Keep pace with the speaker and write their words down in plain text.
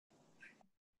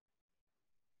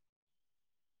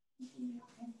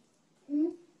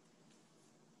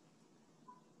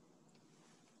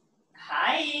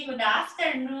Hi, good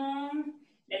afternoon.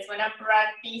 Let's gonna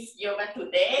practice yoga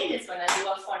today. Let's gonna do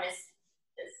a fun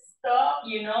stuff,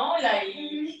 you know, like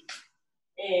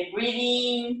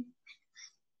breathing.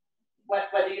 What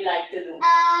do you like to do?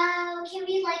 Can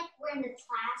we like we're in the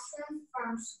classroom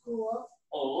from school?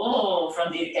 Oh,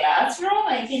 from the classroom?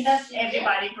 I think that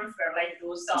everybody prefer like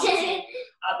do something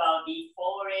about the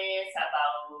forest,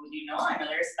 about, you know,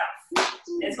 another stuff.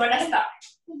 Let's gonna start.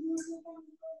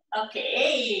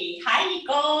 Okay. Hi,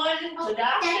 Nicole. Good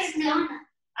afternoon.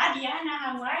 Diana,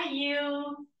 how are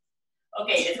you?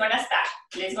 Okay, let's gonna start.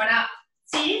 Let's gonna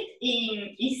sit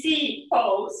in easy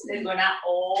pose. Let's gonna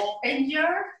open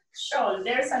your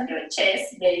shoulders and your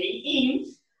chest, belly in,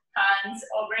 hands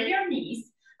over your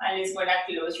knees, and let's gonna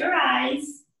close your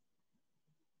eyes.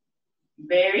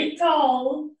 Very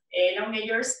tall. Elongate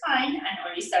your spine and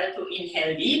only start to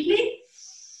inhale deeply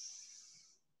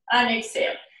and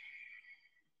exhale.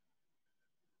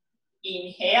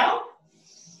 Inhale.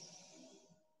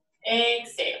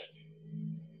 Exhale.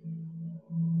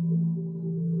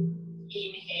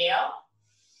 Inhale.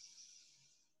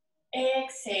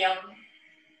 Exhale.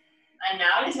 And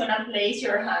now it's gonna place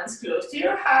your hands close to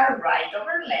your heart, right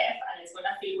over left, and it's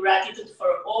gonna feel gratitude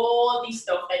for all the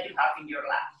stuff that you have in your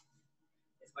life.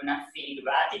 It's gonna feel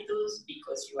gratitude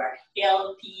because you are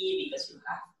healthy, because you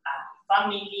have a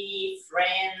family,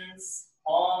 friends,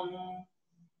 home,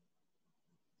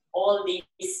 all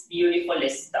this beautiful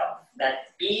stuff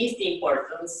that is the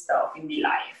important stuff in the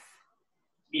life.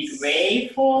 Be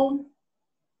grateful.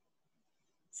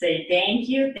 Say thank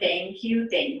you, thank you,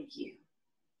 thank you.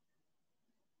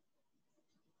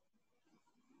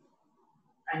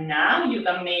 And now you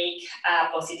can make a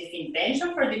positive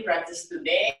intention for the practice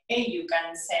today. You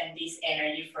can send this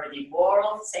energy for the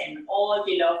world, send all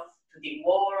the love to the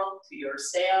world, to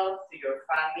yourself, to your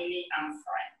family and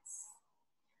friends.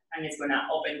 And it's gonna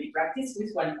open the practice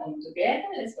with one arm together.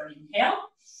 Let's go inhale.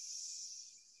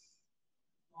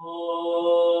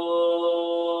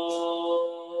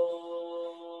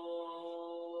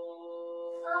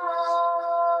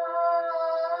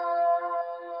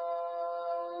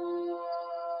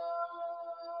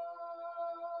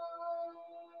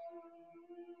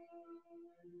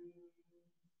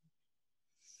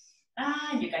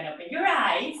 And you can open your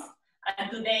eyes.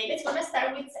 And today, let's gonna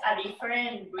start with a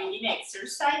different breathing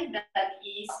exercise that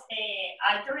is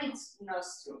alternate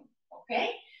nostrum,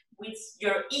 okay? With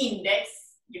your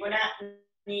index, you're gonna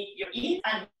need your in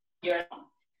and your out.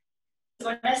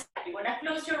 You're gonna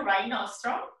close your right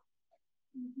nostril,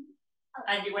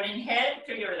 and you're gonna inhale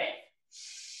through your left.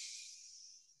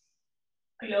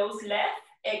 Close left,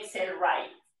 exhale right.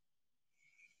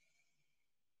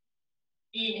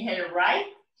 Inhale right.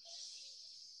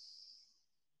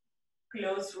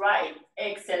 Close right,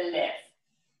 exhale left.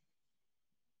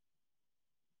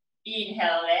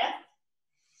 Inhale left.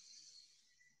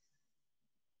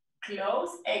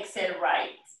 Close, exhale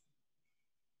right.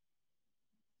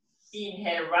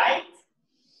 Inhale right.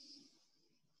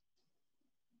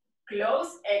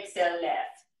 Close, exhale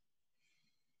left.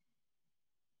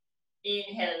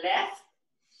 Inhale left.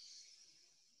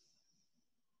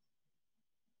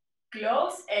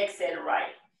 Close, exhale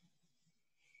right.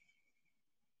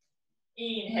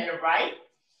 Inhale right.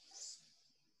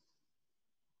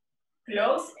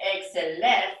 Close, exhale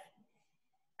left.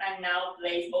 And now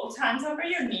place both hands over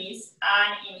your knees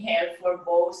and inhale for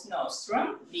both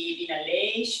nostrils. Deep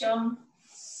inhalation.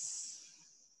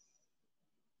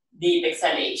 Deep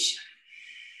exhalation.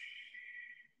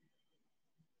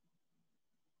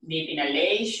 Deep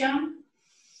inhalation.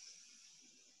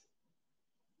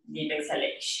 Deep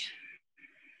exhalation.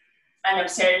 And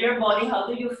observe your body. How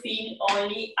do you feel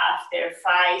only after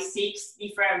 5, 6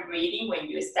 different breathing? When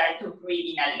you start to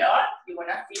breathe in a lot, you're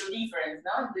gonna feel different,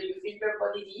 no? Do you feel your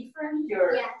body different?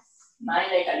 Your mind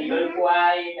like a little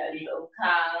quiet, a little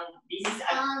calm. This is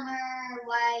calmer,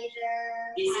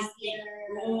 wider. This is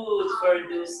good for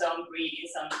do some breathing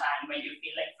sometime when you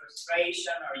feel like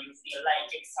frustration or you feel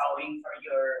like exhausting for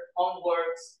your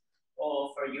homeworks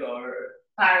or for your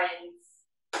parents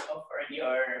or for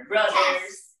your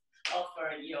brothers. Or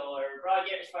for your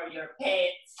projects, for your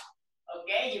pets,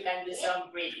 okay? You can do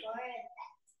some breathing.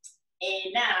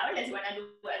 And now, let's wanna do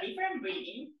a different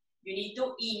breathing. You need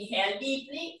to inhale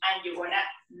deeply and you wanna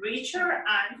reach your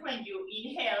arms when you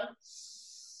inhale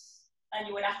and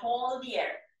you wanna hold the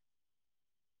air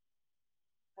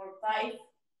for 5,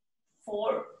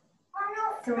 4,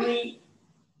 3,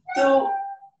 2,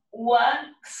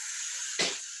 1.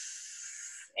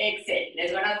 Exhale.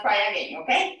 Let's gonna try again,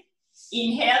 okay?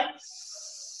 Inhale,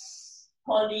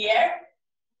 hold the air,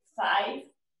 5,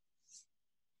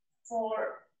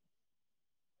 4,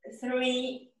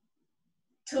 3,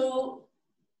 2,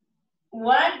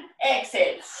 1.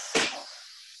 Exhale.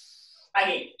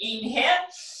 Again, inhale.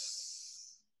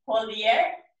 Hold the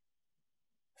air.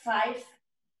 5,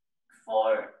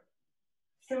 4,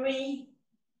 3,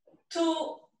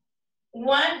 2,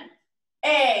 1.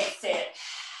 Exhale.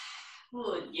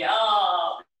 Good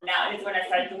job. Now it's gonna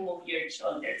start to move your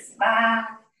shoulders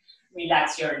back.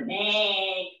 Relax your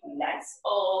neck, relax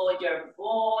all your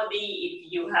body.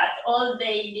 If you had all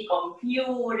day in the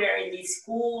computer, in the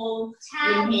school,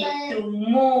 you need to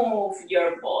move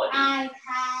your body.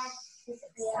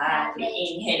 Exactly.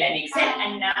 Inhale and exhale.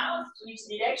 And now switch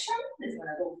direction. Let's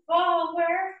gonna go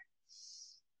forward.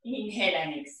 Inhale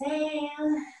and exhale.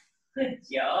 Good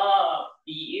job.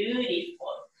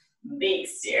 Beautiful. Big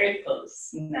circles.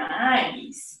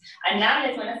 Nice. And now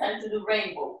let's gonna start to do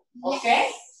rainbow.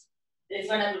 Okay? Let's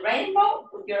gonna do rainbow.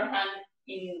 Put your hand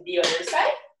in the other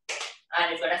side.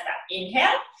 And it's gonna start.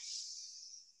 Inhale.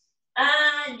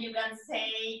 And you can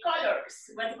say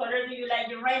colors. What color do you like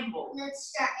your rainbow?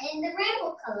 Let's start in the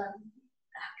rainbow color.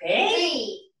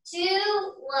 Okay. 3,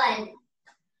 2, 1.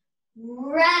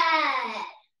 Red.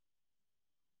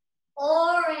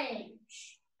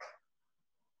 Orange.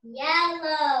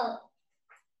 Yellow.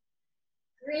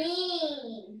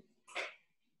 Green.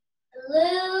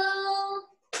 Blue.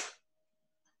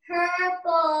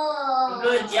 Purple.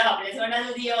 Good job. Let's gonna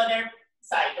do the other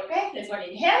side, okay? Let's go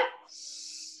inhale.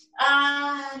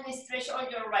 And stretch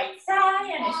on your right side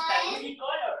and start with the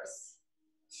colors.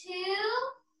 2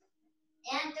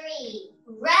 and 3.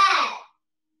 Red.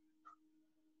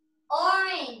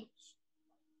 Orange.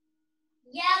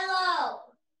 Yellow.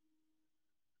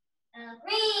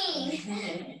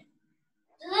 Green.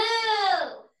 Blue.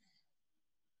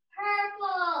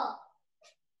 Purple.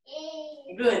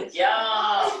 Good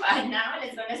job. And now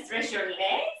let's gonna stretch your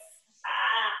legs.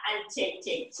 And check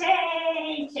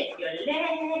your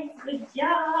legs. Good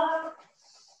job.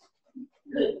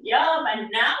 Good job. And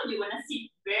now you're gonna sit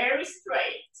very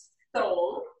straight,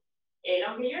 tall.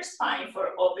 Elongate your spine for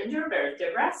open your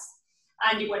vertebrae.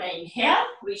 And you're gonna inhale,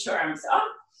 reach your arms up.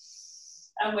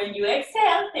 And when you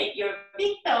exhale, take your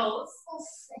big toes,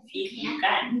 if you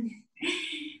can.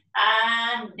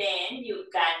 And then you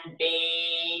can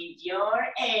bend your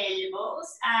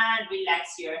elbows and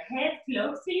relax your head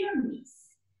close to your knees.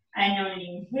 And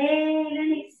only inhale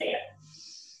and exhale.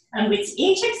 And with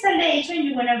each exhalation,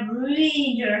 you're gonna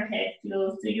bring your head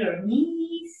close to your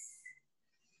knees.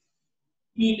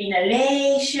 Deep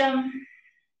inhalation.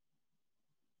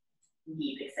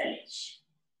 Deep exhalation.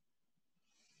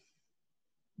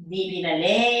 Deep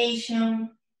inhalation.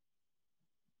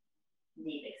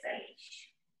 Deep exhalation.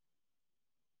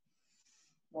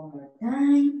 One more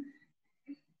time.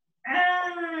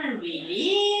 And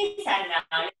release. And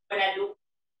now we're gonna do.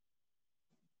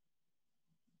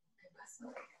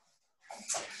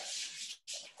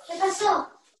 ¿Qué pasó?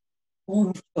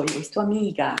 Es tu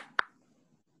amiga.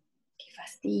 Qué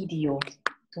fastidio.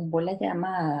 Tumbó la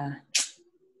llamada.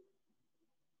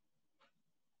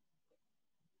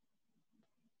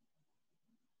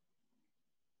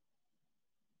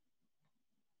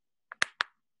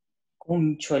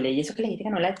 Cónchole, y eso que le dijiste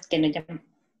que no llama.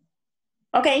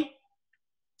 Okay.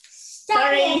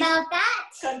 Sorry about that.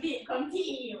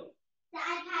 Continue. The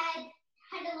iPad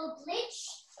had a little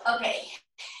glitch. Okay.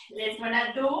 Let's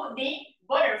gonna do the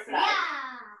butterfly.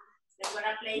 Yeah. Let's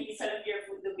gonna place the sole of your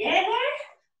foot together.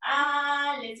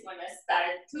 And let's gonna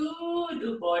start to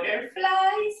do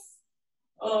butterflies.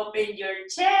 Open your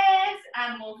chest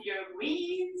and move your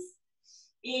wings.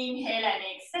 Inhale and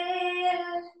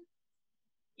exhale.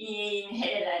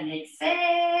 Inhale and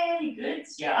exhale. Good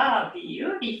job.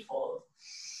 Beautiful.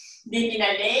 Deep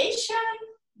inhalation.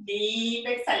 Deep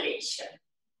exhalation.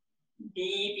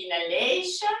 Deep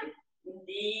inhalation.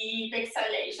 Deep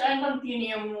exhalation. And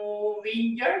continue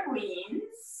moving your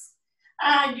wings.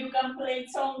 And you can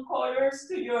place some colors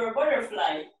to your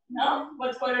butterfly. No?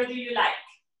 What color do you like?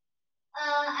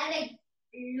 I like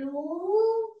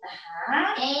blue,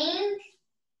 Uh-huh. pink,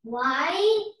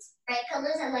 white, bright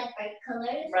colors. I like bright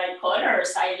colors. Bright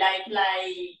colors. I like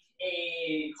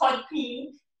hot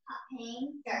pink Hot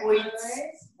pink, dark with,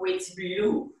 colors. with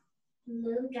blue.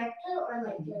 Blue, dark blue, or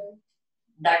light blue?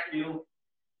 Dark blue.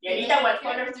 Yanita, what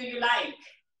colors do you like?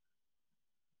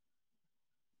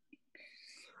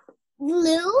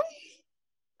 Blue,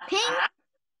 pink, Uh-huh.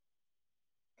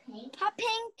 Pink. hot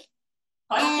pink,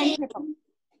 Hot and pink. purple.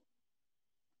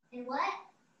 And what?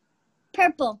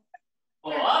 Purple.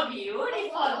 Oh,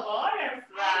 beautiful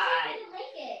butterfly. I really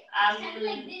like it. It's kind of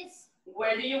like this.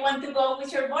 Where do you want to go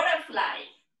with your butterfly?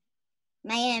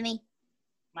 Miami.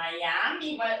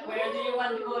 Miami. Where do you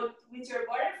want to go with your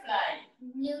butterfly?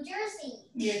 New Jersey.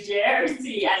 New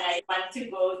Jersey. And I want to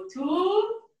go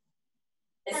to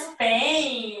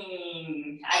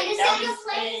Spain. And the love second place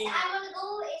Spain. I want to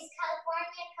go is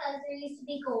California because there used to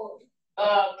be gold.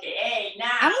 Okay,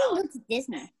 now. I want to go to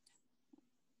Disney.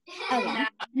 Okay.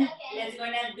 Let's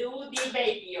gonna do the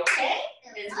baby, okay?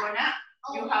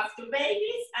 You have 2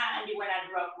 babies and you wanna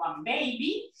drop 1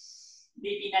 baby.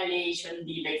 Deep inhalation,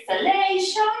 deep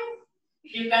exhalation.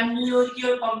 You can mute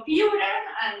your computer,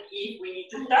 and if we need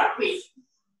to talk, we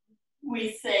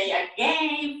say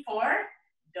again for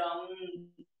don't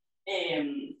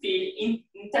feel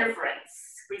interference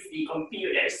with the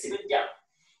computers. Good job.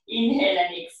 Inhale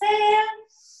and exhale.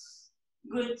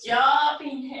 Good job.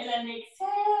 Inhale and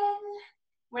exhale.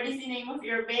 What is the name of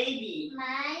your baby?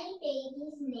 My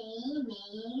baby's name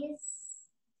is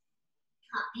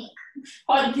Hot Pink.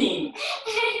 Hot Pink.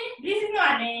 This is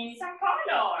not a name, it's a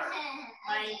color.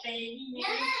 My baby name is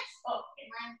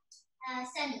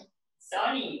Sunny.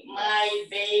 Sonny. My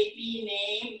baby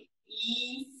name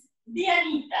is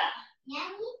Dianita.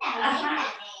 Yanita, I like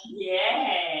that name.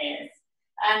 Yes.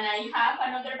 And I have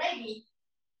another baby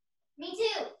Me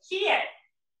too. here.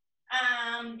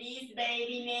 This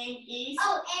baby name is.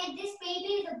 Oh, and this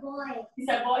baby is a boy. It's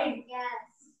a boy. Yes.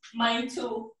 Mine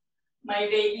too. My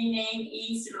baby name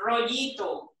is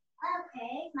Rollito.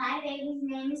 Okay, my baby's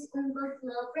name is Ungo's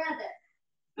little brother.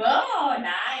 Oh,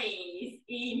 nice.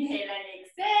 Inhale and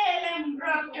exhale and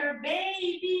rock your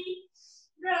baby.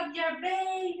 Rock your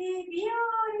baby.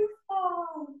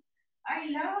 Beautiful. I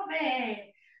love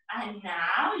it. And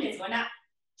now let's gonna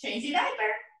change the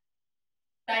diaper.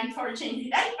 Time for change the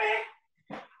diaper.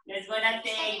 Let's gonna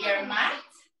take your mat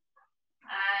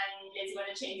and let's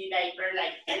gonna change the diaper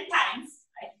like 10 times.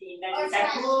 I think that is a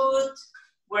good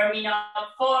warming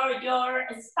up for your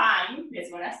spine. Let's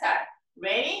gonna start.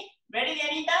 Ready? Ready,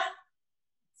 Dianita?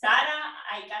 Sarah,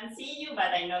 I can see you,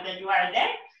 but I know that you are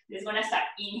there. Let's gonna start.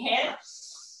 Inhale.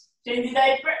 Change the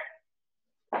diaper.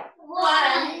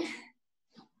 1.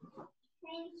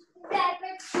 Change the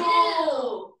diaper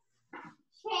 2.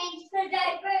 Change the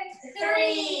diaper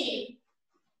 3.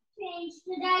 Change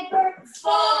the diaper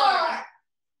 4.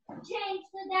 Change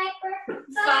the diaper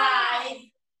 5.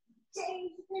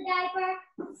 Change the diaper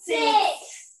 6.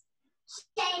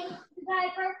 Change the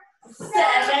diaper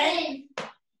 7.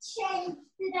 Change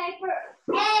the diaper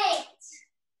 8.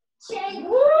 Change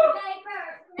Woo. the diaper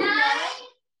 9.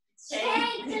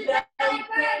 Change the the diaper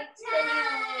diaper 10.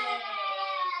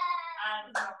 And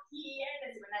from here,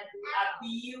 let's gonna do a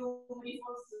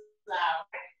beautiful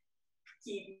flower.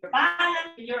 Keep your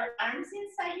balance, your arms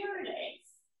inside your legs.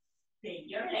 Take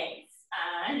your legs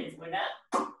and it's gonna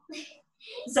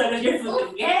solo your foot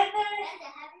together That's a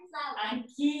happy flower. and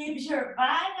keep your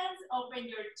balance. Open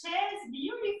your chest,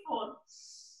 beautiful.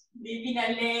 Deep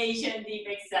inhalation, deep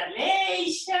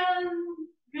exhalation.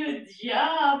 Good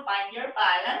job. Find your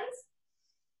balance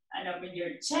and open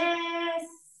your chest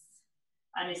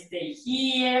and stay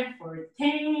here for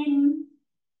 10,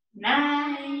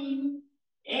 9,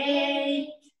 8,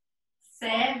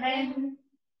 7,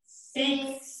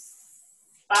 6,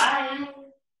 5,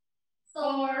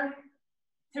 4,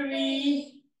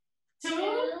 3,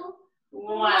 2,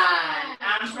 1.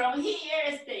 And from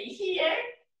here, stay here.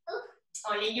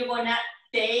 Only you're gonna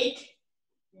take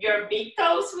your big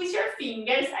toes with your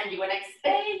fingers and you're gonna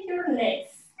extend your legs.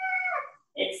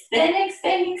 Extend,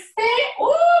 extend, extend.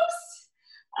 Oops!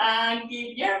 And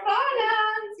keep your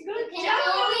balance. Good You can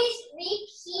job. always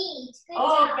repeat. Good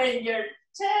job. Open your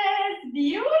chest.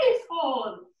 Beautiful.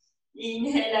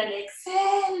 Inhale and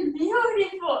exhale.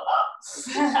 Beautiful. Oh.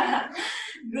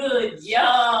 Good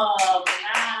job.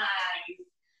 Nice.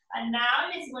 And now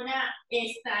let's gonna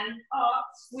stand up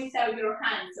without your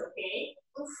hands, okay?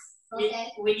 Oof,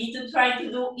 okay. We need to try to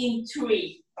do in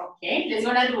 3, okay? Let's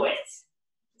gonna do it.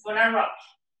 It's gonna rock.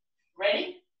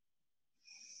 Ready?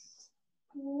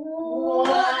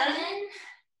 1.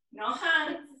 No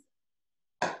hands.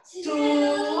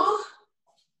 2.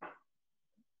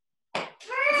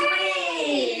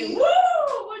 3. Woo!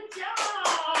 Good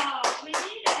job. We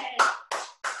did it.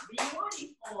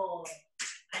 Beautiful.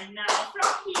 And now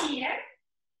from here,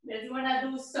 let's gonna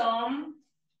do some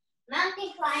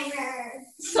Mountain climbers.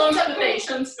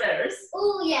 salutations first.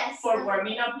 Oh, yes. For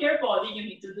warming up your body, you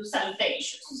need to do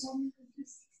salutations.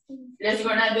 Let's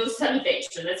gonna do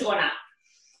salutation. Let's gonna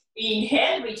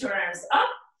inhale, reach your arms up.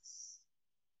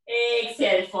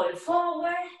 Exhale, fall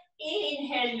forward.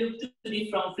 Inhale, look to the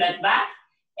front, flat back.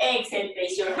 Exhale,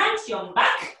 place your hands on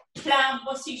back. Plank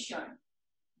position.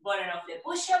 Bottom of the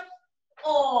push-up.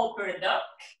 Upper dog.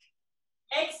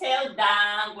 Exhale,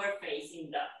 downward facing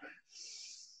dog.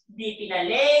 Deep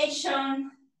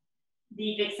inhalation,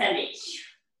 deep exhalation.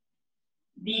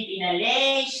 Deep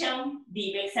inhalation,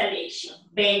 deep exhalation.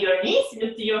 Bend your knees,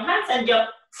 look to your hands and jump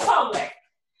forward.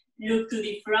 Look to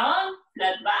the front,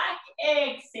 flat back.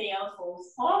 Exhale, fold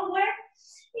forward.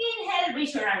 Inhale,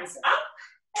 reach your arms up.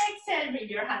 Exhale, bring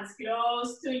your hands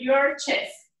close to your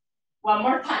chest. One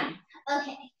more time.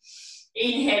 Okay.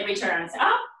 Inhale, reach your arms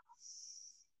up.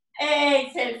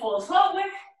 Exhale, fold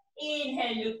forward.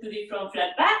 Inhale, look to the front,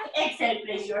 flat back. Exhale,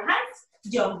 place your hands,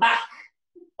 jump back.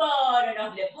 Bottom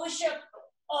of the push-up,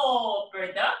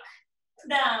 upper dog,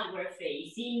 downward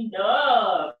facing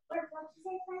dog.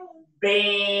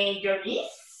 Bend your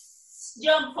knees,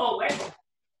 jump forward.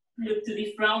 Look to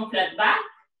the front, flat back.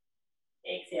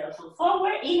 Exhale, fold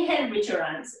forward. Inhale, reach your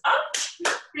arms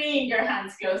up. Bring your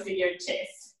hands close to your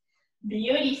chest.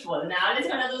 Beautiful. Now let's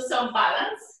gonna do some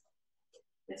balance.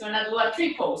 Let's gonna do a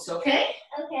tree pose, okay?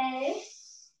 Okay.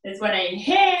 Let's gonna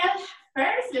inhale.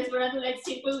 First, let's gonna do like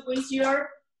circles with your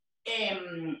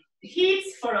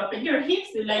hips. For open your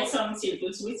hips, do like some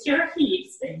circles with your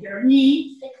hips and your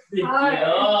knee. Good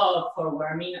job for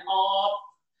warming up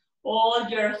all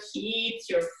your hips,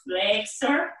 your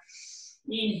flexor.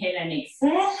 Inhale and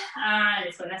exhale. And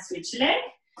let's gonna switch leg.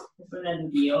 Let's gonna do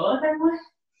the other one.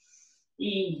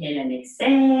 Inhale and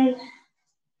exhale.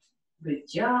 Good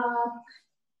job.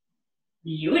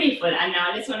 Beautiful. And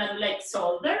now let's gonna do like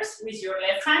shoulders with your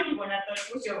left hand. You're gonna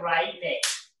touch with your right leg.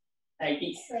 Like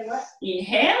this. Wait, what?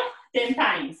 Inhale 10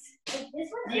 times. Like this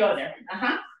one? The other.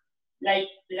 Like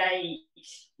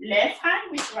left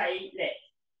hand with right leg.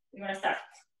 We're gonna start.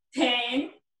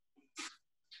 10,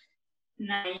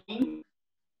 9,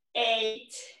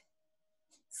 8,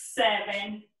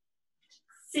 7,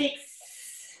 6,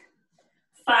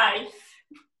 5,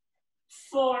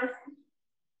 4,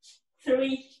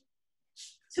 3,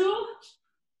 2,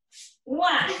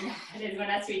 1. Let's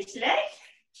gonna switch leg.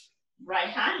 Right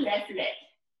hand, left leg.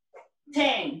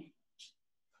 10,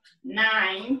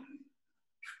 9,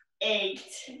 8,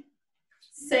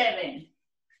 7,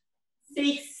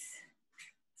 6,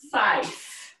 5,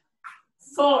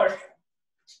 4,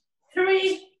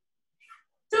 3,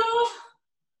 2,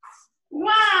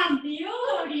 1.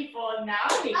 Beautiful. Now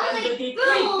we can do the tree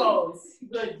pose.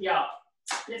 Good job.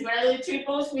 Let's gonna do the tree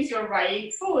pose with your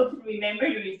right foot. Remember,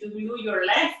 you need to do your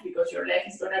left because your left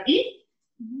is gonna be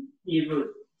the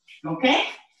root. Okay?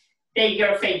 Take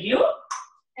your fake view.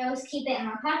 I always keep it in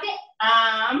my pocket.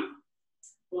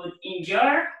 Put in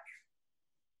your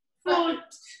foot.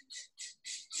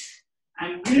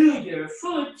 And glue your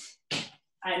foot.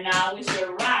 And now with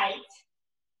your right,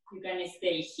 you're gonna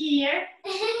stay here,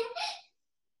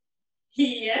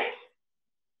 here,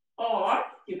 or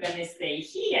you're gonna stay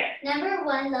here. Number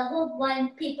 1, level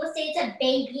 1, people say it's a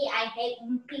baby. I hate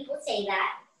when people say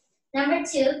that. Number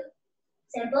 2,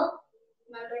 simple.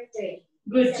 Number 3.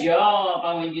 Good job.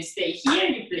 And when you stay here,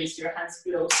 you place your hands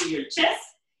close to your chest.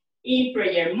 In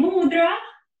prayer mudra.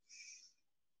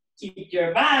 Keep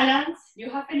your balance. Do you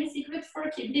have any secret for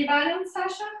keep the balance,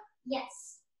 Sasha?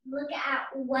 Yes. Look at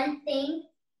one thing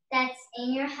that's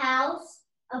in your house,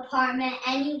 apartment,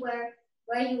 anywhere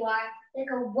where you are.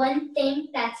 Like a one thing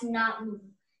that's not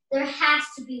moving. There has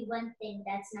to be one thing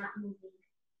that's not moving.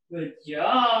 Good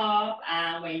job.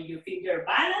 And when you feel your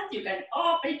balance, you can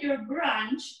open your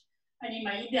branch and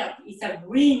imagine that it's a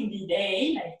windy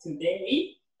day like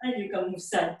today. And you can move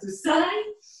side to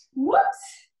side.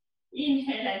 Whoops.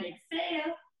 Inhale and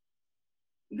exhale.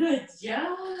 Good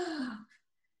job.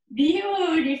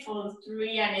 Beautiful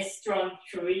tree and a strong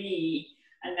tree.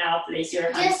 And now place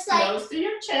your hands close to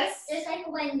your chest. Just like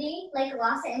windy, like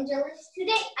Los Angeles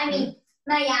today. I mean,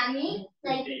 Miami,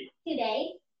 like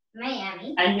today.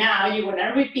 Miami. And now you're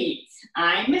gonna repeat.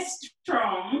 I'm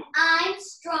strong. I'm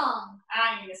strong.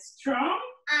 I'm strong.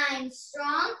 I'm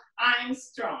strong. I'm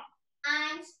strong.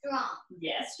 I'm strong.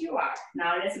 Yes, you are.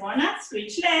 Now let's gonna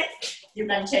switch legs. You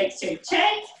can shake, shake,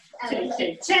 shake. Shake,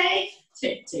 shake, shake.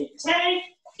 Shake, shake, shake.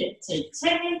 Shake, shake,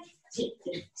 shake. Shake,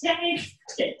 shake, shake.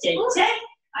 Shake, shake, shake.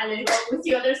 And let's go with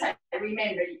the other side.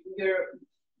 Remember your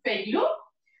fake glue.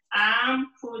 And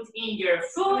put in your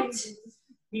foot.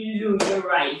 Glue your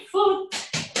right foot.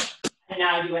 And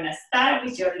now you wanna start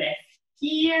with your left.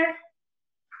 Here,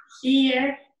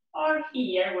 here, or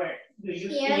here. Where do you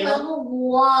Here, feel? level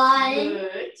 1,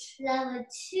 Good. level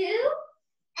 2,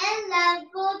 and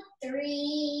level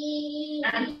 3.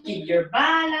 And keep your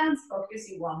balance, focus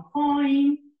in one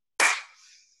point.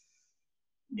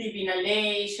 Deep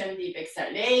inhalation, deep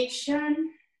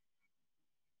exhalation.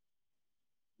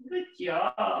 Good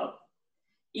job.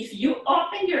 If you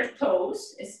open your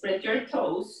toes, spread your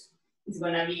toes, it's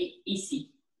gonna be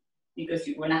easy because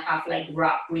you're gonna have like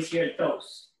wrap with your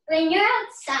toes. when you're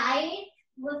outside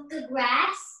with the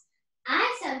grass,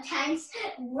 I sometimes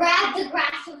grab the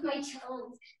grass with my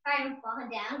toes, trying to fall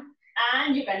down.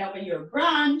 And you can open your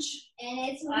branch. And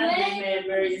it's And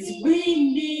remember, it's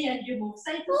windy and you move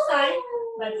side to side,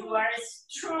 but you are a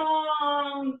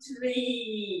strong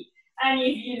tree. And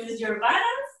if you lose your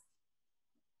balance,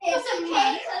 it's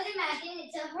okay, because imagine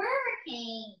it's a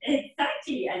hurricane.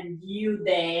 exactly, and you're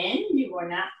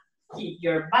gonna keep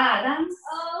your balance.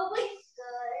 Oh, it's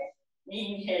good.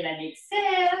 Inhale and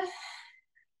exhale.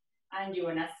 And you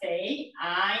wanna say,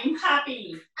 I'm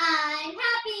happy. I'm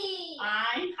happy.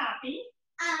 I'm happy.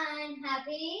 I'm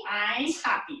happy. I'm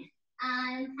happy.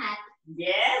 I'm happy.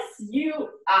 Yes, you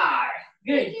are.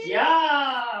 Good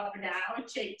job. Now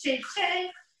shake, shake,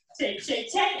 shake. Shake, shake,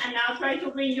 shake. And now try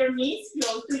to bring your knees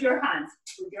close to your hands.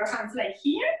 Put your hands like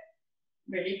here,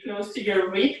 very close to your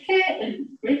rib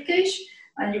cage.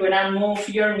 And you're gonna move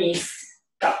your knees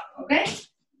up, okay?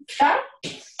 Start.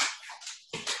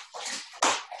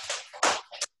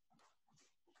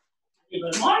 A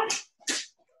little more.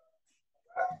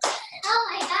 Oh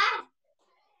my God.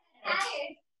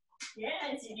 Tired.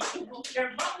 Yes, you need to move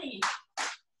your body.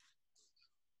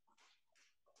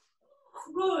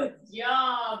 Good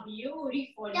job,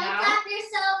 beautiful. Don't Now, clap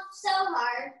yourself so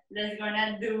hard. let's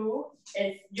gonna do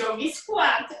a yogi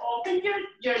squat. Open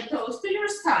your toes to your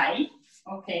side,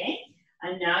 okay?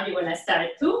 And now you're gonna start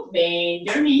to bend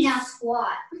your knees. Now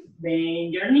squat.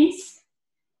 Bend your knees.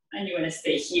 And you're gonna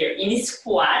stay here in a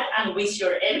squat, and with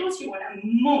your elbows, you wanna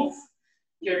move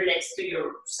your legs to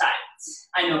your sides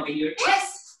and open your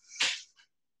chest.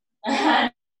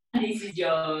 And this is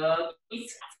yogi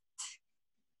squat.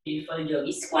 Beautiful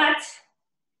yogi squat.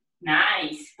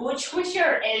 Nice. Push with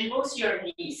your elbows, your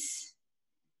knees.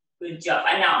 Good job.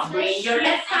 And now bring your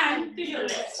left hand to your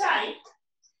left side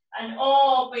and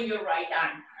open your right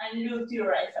arm and look to your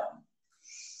right thumb.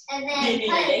 And then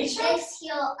put this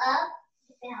heel up.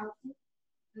 If it helps me.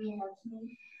 It helps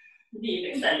me.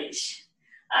 Deep exhalation.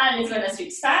 And it's gonna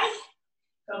switch side.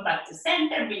 Come back to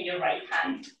center. Bring your right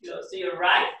hand close to your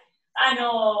right and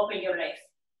open your left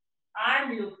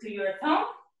arm. Look to your thumb.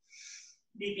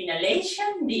 Deep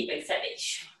inhalation, deep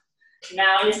exhalation.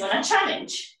 Now let's gonna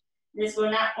challenge. Let's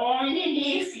gonna only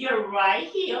lift your right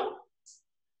heel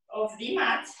off the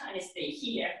mat and stay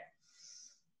here.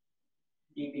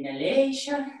 Deep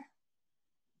inhalation,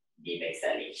 deep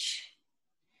exhalation.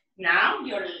 Now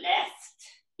your left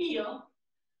heel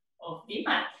off the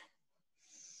mat.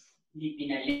 Deep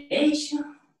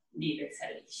inhalation, deep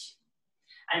exhalation.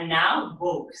 And now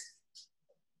both.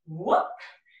 Whoop.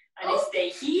 And stay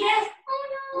here.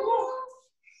 Oh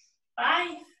no.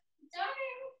 5,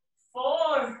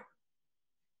 4,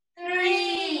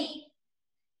 3,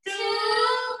 2,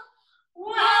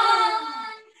 1.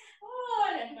 Oh,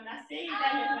 I'm gonna say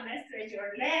that you're gonna stretch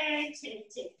your legs,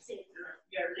 shake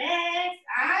your legs,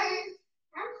 and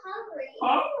I'm hungry.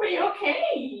 hungry.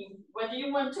 Okay. What do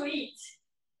you want to eat?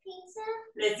 Pizza?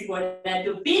 Let's gonna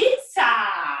do pizza.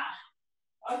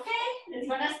 Okay, let's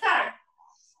gonna start.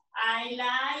 I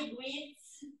like with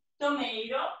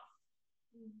tomato.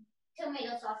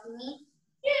 Tomato sauce for me.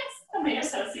 Yes, tomato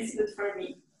sauce is good for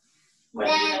me. What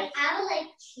do you Then like? I would like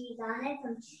cheese on it.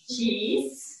 Some cheese.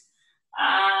 Cheese.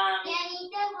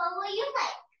 Anita, what will you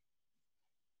like?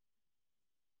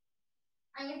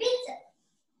 On your pizza?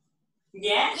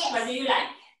 Yes, Yes. what do you like?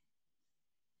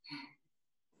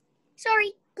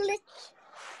 Sorry, glitch.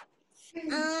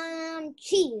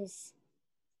 Cheese.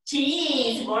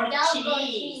 Cheese, more Double cheese.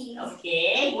 cheese.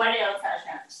 Okay, what else,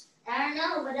 Asha? I don't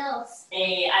know. What else?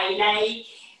 I like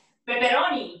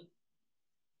pepperoni.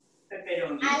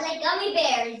 Pepperoni. I like gummy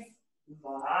bears.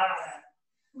 Wow.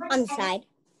 On the side.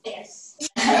 Yes.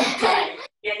 Okay.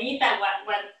 Yanita,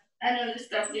 what other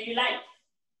stuff do you like?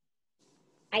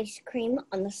 Ice cream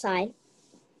on the side.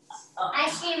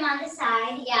 Ice cream on the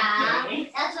side, yeah. Okay.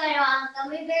 That's what I want.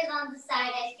 Gummy bears on the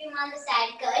side, ice cream on the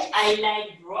side, good. I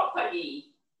like broccoli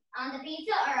On the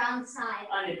pizza or on the side?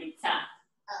 on the pizza.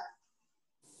 Oh.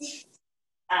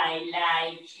 I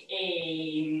like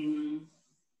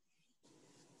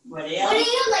what else? What do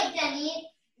you like, Jenny?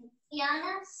 Be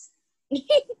honest.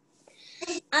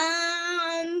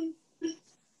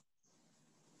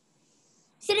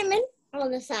 Cinnamon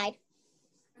on the side.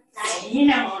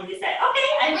 Cinnamon on the side. Okay,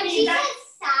 I When she think that. says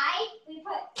side, we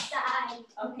put side.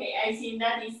 Okay, I think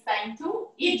that it's time to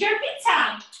eat your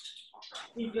pizza.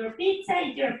 Eat your pizza,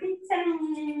 eat your pizza.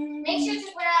 Make sure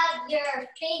to put out your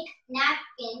fake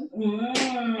napkin.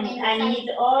 And eat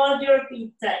all your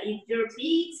pizza. Eat your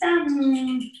pizza.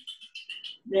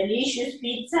 Delicious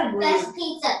pizza. Best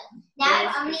pizza. Now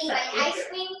Best I'm gonna eat pizza my ice ever.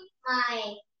 cream,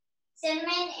 my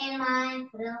cinnamon, and my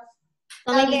what else?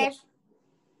 Gummy bears.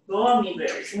 Gummy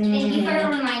bears. Thank you for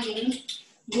reminding me.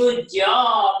 Good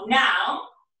job. Now,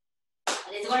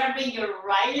 let's gonna bring your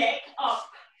right leg up.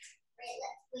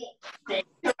 Wait. Take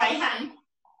your right hand.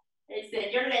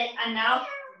 Extend your leg, and now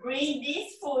bring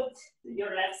this foot to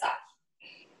your left side.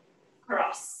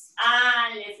 Cross.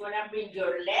 And let's gonna bring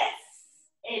your left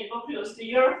elbow close to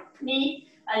your knee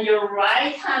and your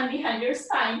right hand behind your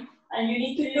spine. And you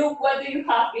need to look, what do you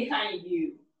have behind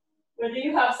you? What do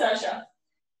you have, Sasha?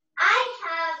 I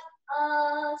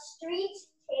have street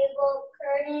table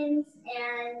curtains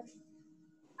and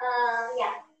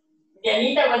yeah.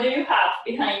 Janita, what do you have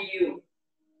behind you?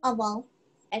 A wall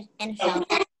and a shelf.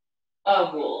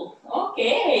 A wall.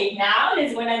 Okay, now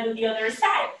let's gonna do the other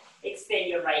side. Extend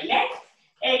your right leg,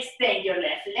 extend your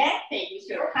left leg, take with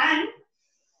your hand.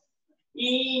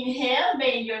 Inhale,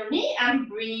 bend your knee and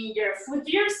bring your foot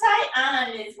to your side,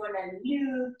 and let's gonna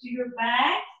look to your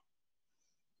back.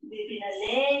 Deep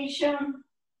inhalation,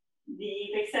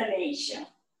 deep exhalation.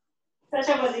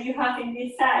 Sasha, what do you have in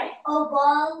this side? A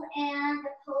ball and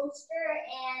a poster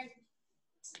and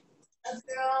a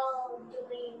girl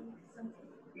doing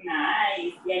something.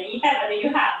 Nice. Janita, what do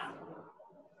you have?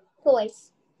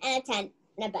 Toys. And a tent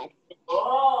and a bed.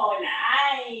 Oh,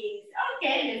 nice.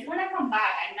 Okay, let's gonna come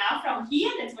back. And now from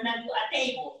here, let's gonna do a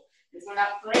table. Let's gonna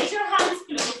place your hands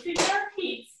close to your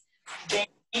hips,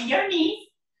 bend your knees,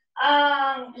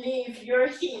 lift your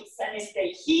hips and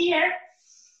stay here.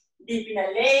 Deep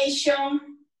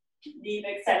inhalation, deep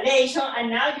exhalation. And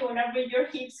now you wanna bring your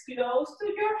hips close to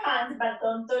your hands, but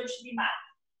don't touch the mat.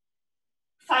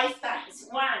 5 times.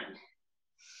 1,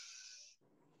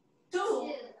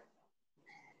 2,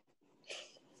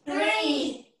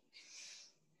 3,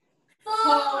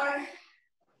 4,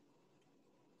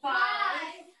 5.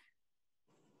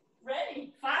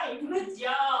 Ready? 5. Good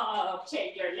job.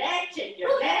 Change your legs, change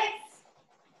your legs.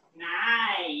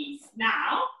 Nice.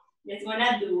 Now, let's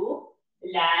gonna do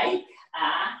like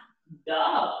a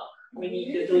dog. We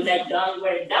need to do like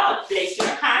downward dog. Place your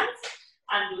hands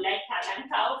and do like cat and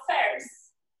cow first.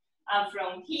 And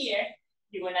from here,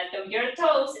 you're gonna turn your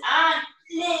toes and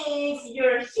lift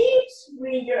your hips,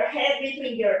 bring your head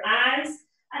between your arms,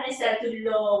 and start to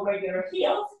lower your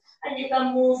heels. And you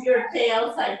can move your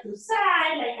tail side to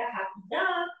side like a happy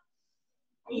dog.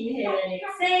 Inhale and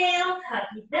exhale,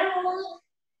 happy dog.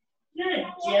 Good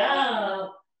job.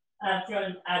 And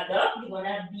from a dog, you're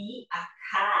gonna be a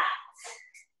cat.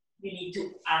 We need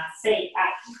to say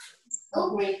a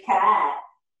great cat.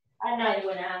 And now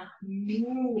you're gonna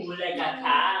move like a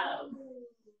cow.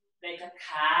 Like a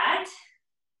cat.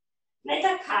 Like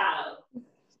a cow.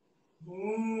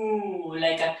 Moo,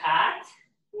 like a cat.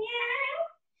 Meow.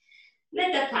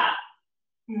 Like a cat.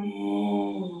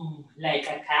 Moo, like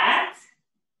a cat.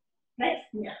 Like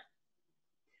meow.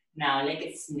 Now like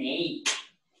a snake.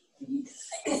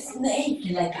 Like a snake,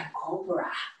 like a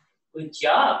cobra. Good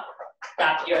job.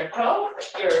 Tap your toe,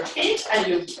 your feet, and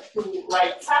look to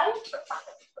right side.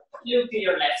 Look to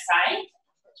your left side.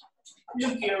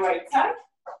 Look to your right side.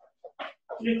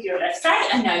 Look to your left side,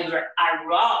 and now you're a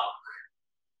rock.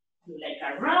 You like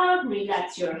a rock,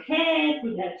 relax your head,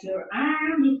 relax your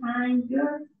arm behind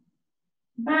your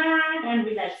back, and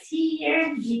relax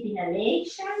here. Deep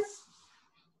inhalation,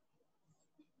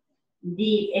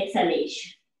 deep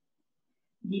exhalation.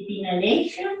 Deep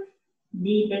inhalation,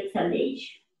 deep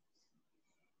exhalation.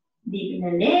 Deep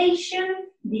inhalation,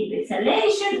 deep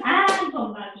exhalation, and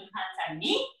come back in hands and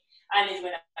knee. And it's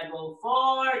gonna go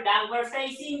for downward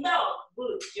facing dog.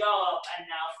 Good job. And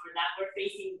now for downward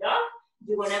facing dog,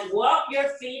 you're gonna walk your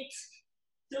feet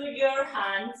to your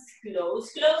hands,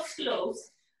 close, close,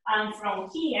 close. And from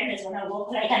here, it's gonna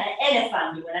walk like an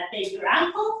elephant. You're gonna take your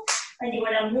ankle and you're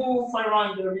gonna move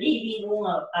around your living room,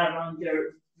 around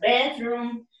your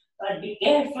bedroom. But be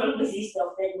careful with the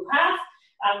stuff that you have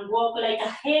and walk like a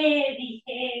heavy,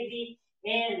 heavy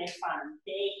elephant.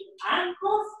 Take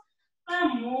ankles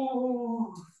and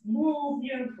move. Move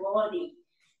your body.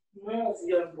 Move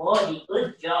your body.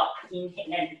 Good job.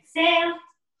 Inhale and exhale.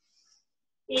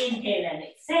 Inhale and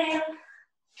exhale.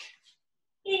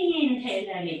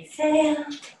 Inhale and exhale.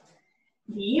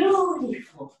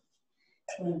 Beautiful.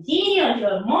 Continue a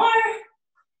little more.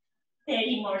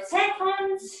 30 more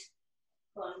seconds.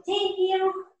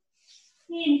 Continue.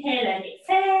 Inhale and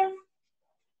exhale.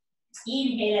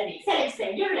 Inhale and exhale.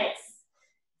 Extend your legs.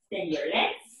 Extend your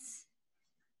legs.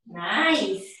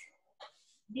 Nice.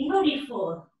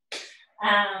 Beautiful.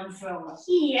 From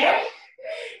here,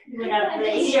 you're gonna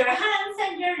place your hands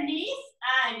on your knees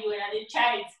and you're gonna do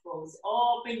child's pose.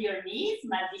 Open your knees,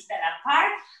 mat distance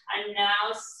apart, and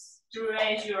now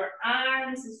stretch your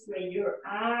arms, spread your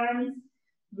arms.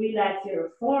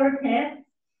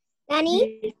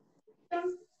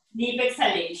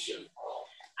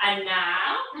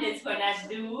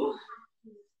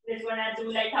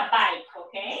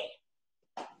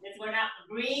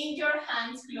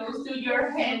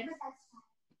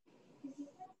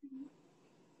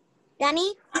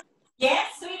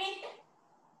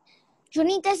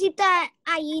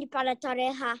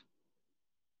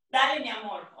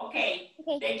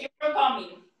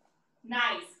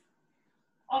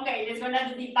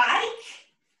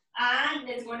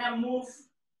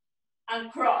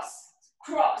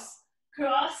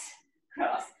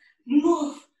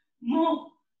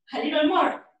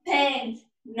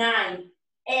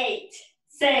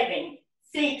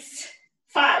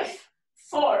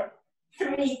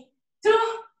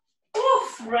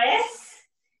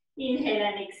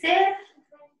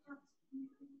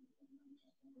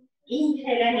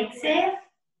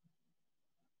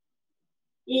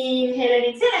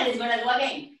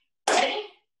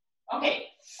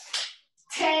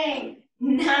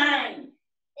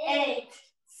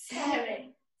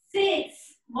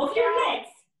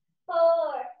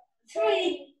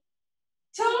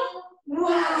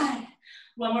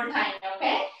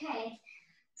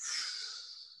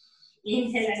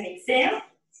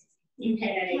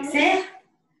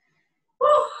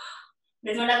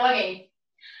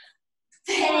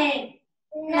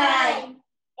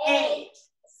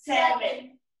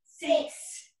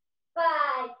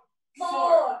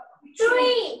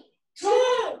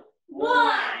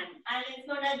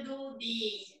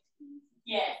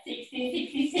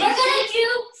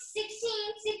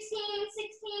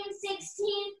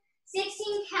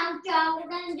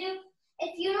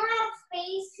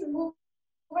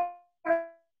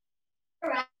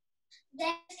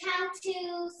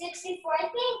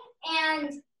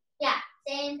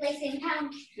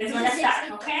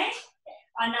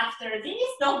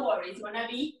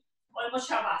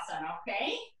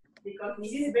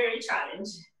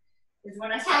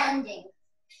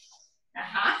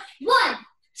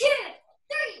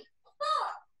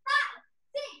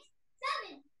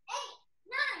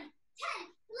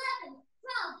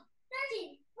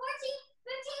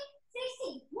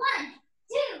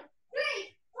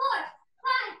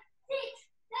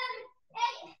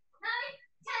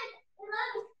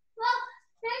 11, 12,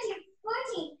 13,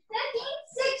 14, 15,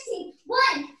 16.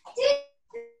 1, 2,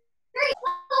 3,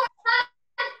 4, 5,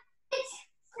 6,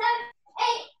 7,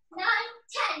 8, 9,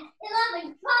 10,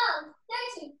 11, 12,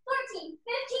 13, 14,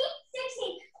 15,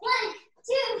 16. 1,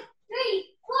 2,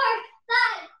 3, 4,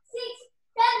 5, 6,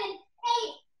 7,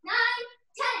 8, 9,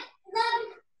 10,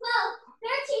 11, 12,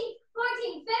 13,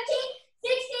 14, 15,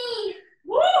 16.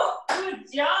 Woo! Good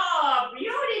job!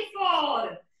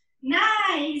 Beautiful!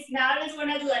 Nice! Now let's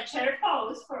gonna do a chair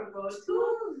pose for go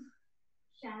to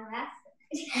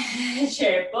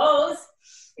chair pose.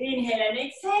 Inhale and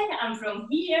exhale. And from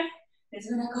here, let's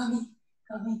gonna come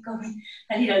in.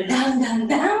 A little down, down,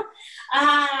 down.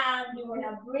 And you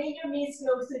wanna bring your knees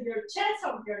close to your chest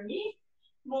of your knee.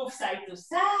 Move side to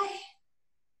side.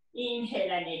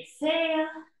 Inhale and exhale.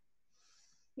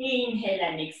 Inhale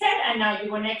and exhale. And now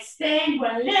you wanna extend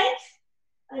one leg.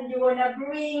 And you wanna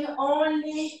bring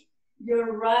only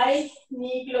your right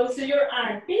knee close to your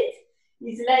armpit.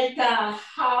 It's like a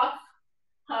half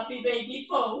happy baby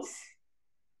pose.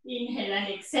 Inhale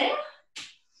and exhale.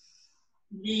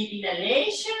 Deep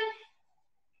inhalation.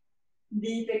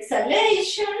 Deep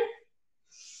exhalation.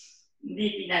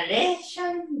 Deep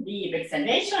inhalation. Deep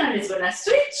exhalation. And it's gonna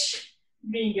switch.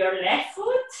 Bring your left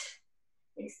foot.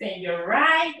 Extend your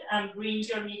right and bring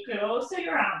your knee close to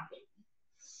your armpit.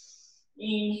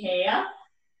 Inhale.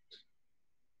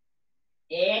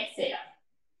 Exhale.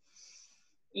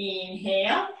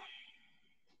 Inhale.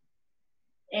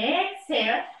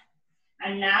 Exhale.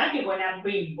 And now you're gonna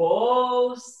bring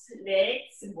both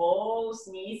legs, both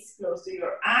knees close to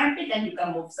your armpit, and you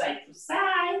can move side to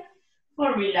side.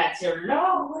 Or relax your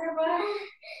lower back.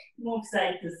 Move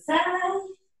side to side.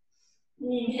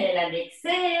 Inhale and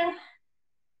exhale.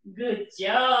 Good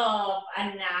job.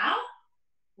 And now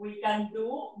we can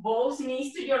do both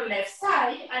knees to your left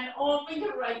side and open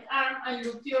your right arm and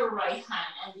look to your right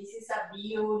hand. And this is a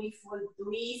beautiful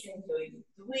twist. Enjoy the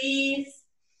twist.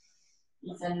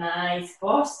 It's a nice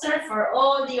posture for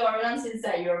all the organs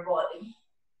inside your body.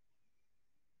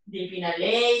 Deep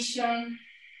inhalation,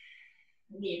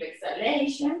 deep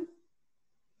exhalation.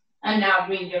 And now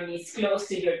bring your knees close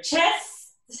to your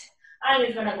chest. And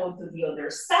we're gonna go to the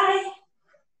other side.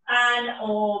 And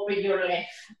open your left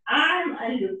arm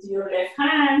and look to your left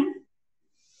hand.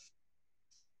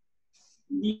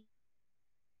 Deep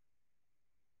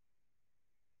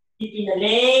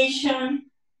inhalation.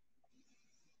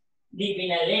 Deep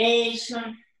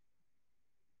inhalation,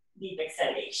 deep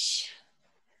exhalation.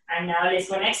 And now let's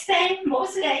gonna extend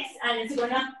both legs and let's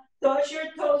gonna touch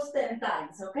your toes 10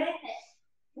 times, okay?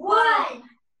 1,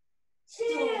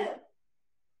 2,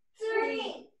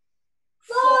 3,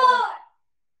 4,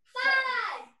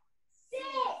 5, 6,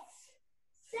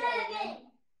 7,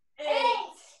 8,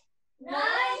 9,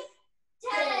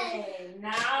 10.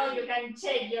 Now you can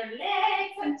shake your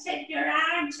legs and shake your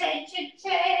arms, shake, shake,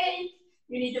 shake.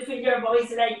 You need to feel your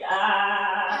voice like Now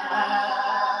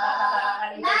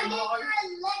get your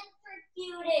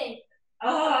electrocuted.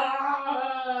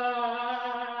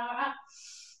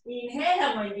 Inhale,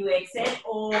 and when you exhale,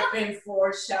 open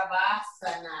for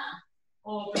Shavasana.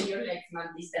 Open your legs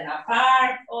man distant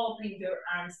apart. Open your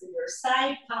arms to your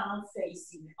side, palm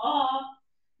facing up.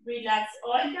 Relax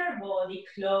all your body.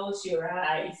 Close your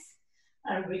eyes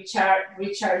and recharge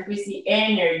with the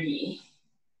energy.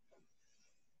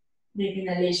 Deep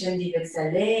inhalation, deep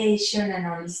exhalation, and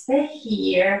only stay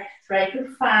here. Try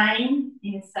to find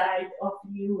inside of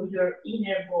you your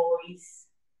inner voice.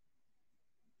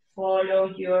 Follow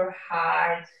your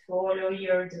heart, follow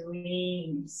your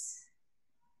dreams.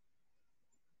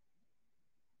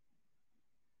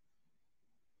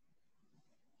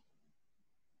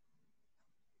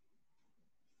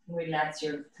 Relax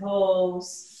your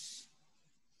toes.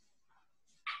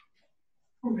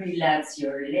 Relax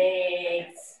your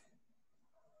legs.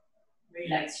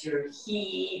 Relax your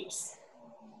hips.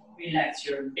 Relax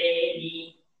your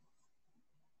belly.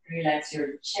 Relax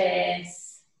your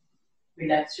chest.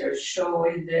 Relax your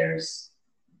shoulders.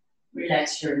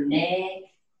 Relax your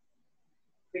neck.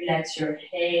 Relax your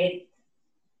head.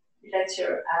 Relax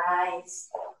your eyes.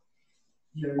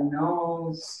 Your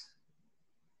nose.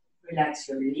 Relax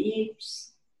your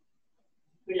lips.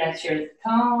 Relax your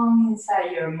tongue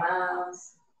inside your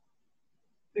mouth.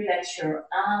 Relax your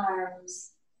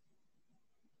arms.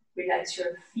 Relax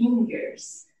your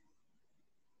fingers.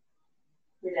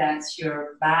 Relax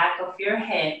your back of your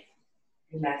head.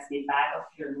 Relax the back of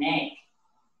your neck.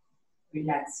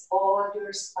 Relax all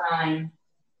your spine,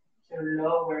 your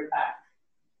lower back.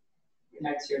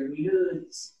 Relax your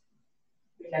glutes.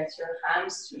 Relax your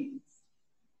hamstrings.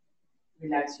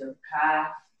 Relax your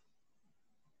calf.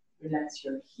 Relax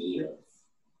your heels.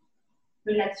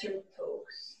 Relax your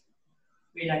toes.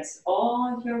 Relax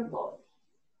all your body.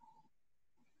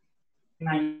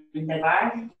 Mind that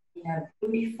are in a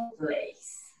beautiful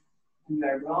place. And you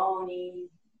are running,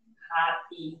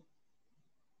 happy.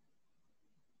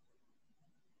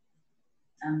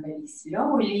 And very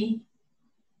slowly,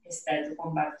 start to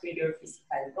come back to your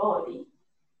physical body.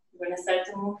 You're going to start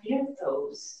to move your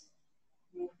toes,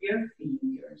 move your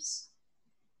fingers,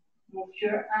 move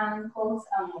your ankles,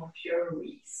 and move your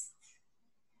wrists.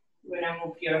 You're going to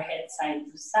move your head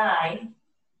side to side.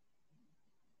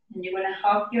 And you're going to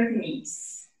hug your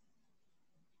knees.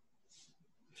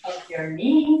 Hug your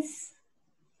knees.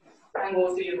 And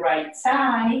go to your right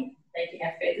side, like in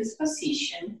a fetus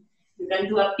position. You can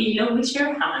do a pillow with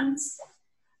your hands.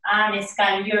 And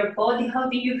scan your body. How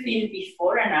do you feel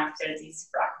before and after this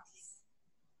practice?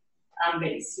 And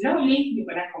very slowly, you're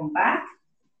going to come back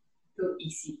to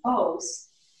easy pose.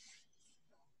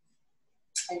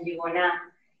 And you're going to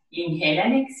inhale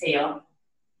and exhale.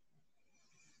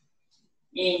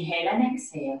 Inhale and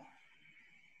exhale.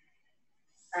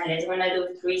 And let's gonna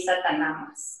do 3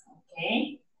 satanamas,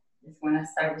 okay? Let's gonna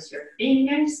start with your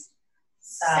fingers.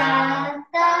 Satanama,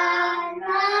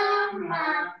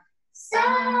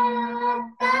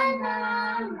 Satanama,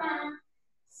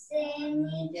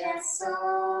 semilla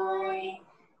soy,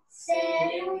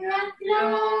 seré una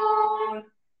flor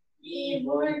y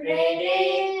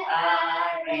volveré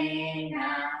a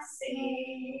renacer.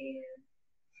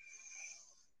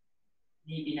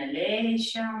 Deep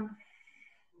inhalation,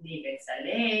 deep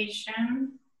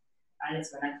exhalation. And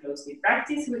let's gonna close the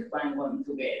practice with one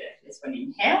together. Let's gonna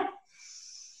inhale.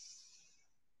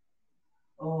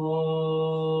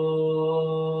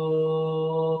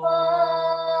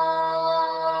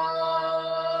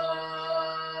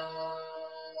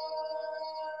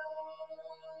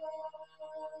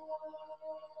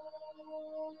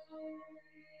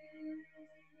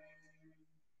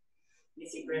 The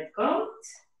secret code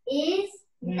Is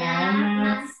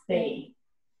Namaste.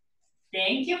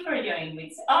 Thank you for joining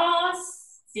with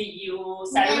us. See you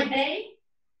Saturday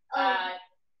at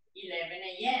 11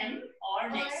 a.m. or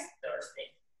next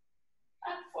Thursday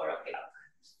at 4 o'clock.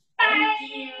 Thank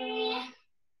you.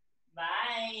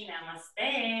 Bye.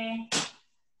 Namaste.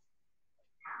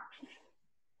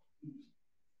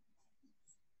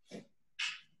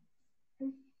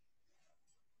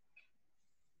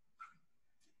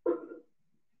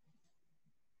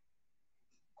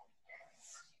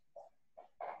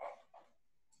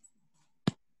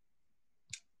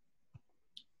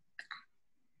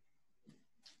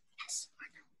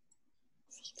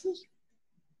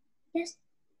 Yes.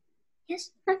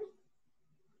 Yes, mommy.